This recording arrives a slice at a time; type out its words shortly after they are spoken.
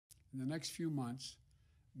In the next few months,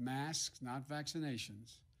 masks, not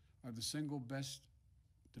vaccinations, are the single best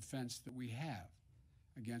defense that we have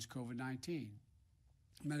against COVID-19.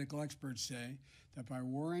 Medical experts say that by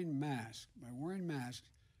wearing masks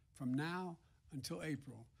from now until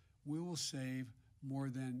April, we will save more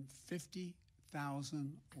than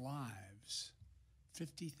 50,000 lives.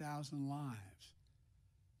 50,000 lives.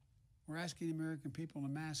 We're asking the American people to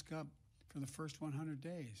mask up for the first 100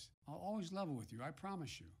 days. I'll always level with you, I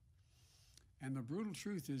promise you. And the brutal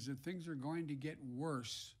truth is that things are going to get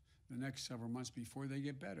worse the next several months before they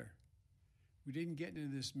get better. We didn't get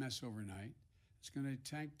into this mess overnight. It's going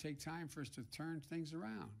to take time for us to turn things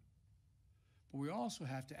around. But we also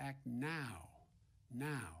have to act now,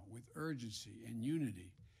 with urgency and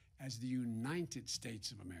unity as the United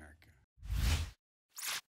States of America.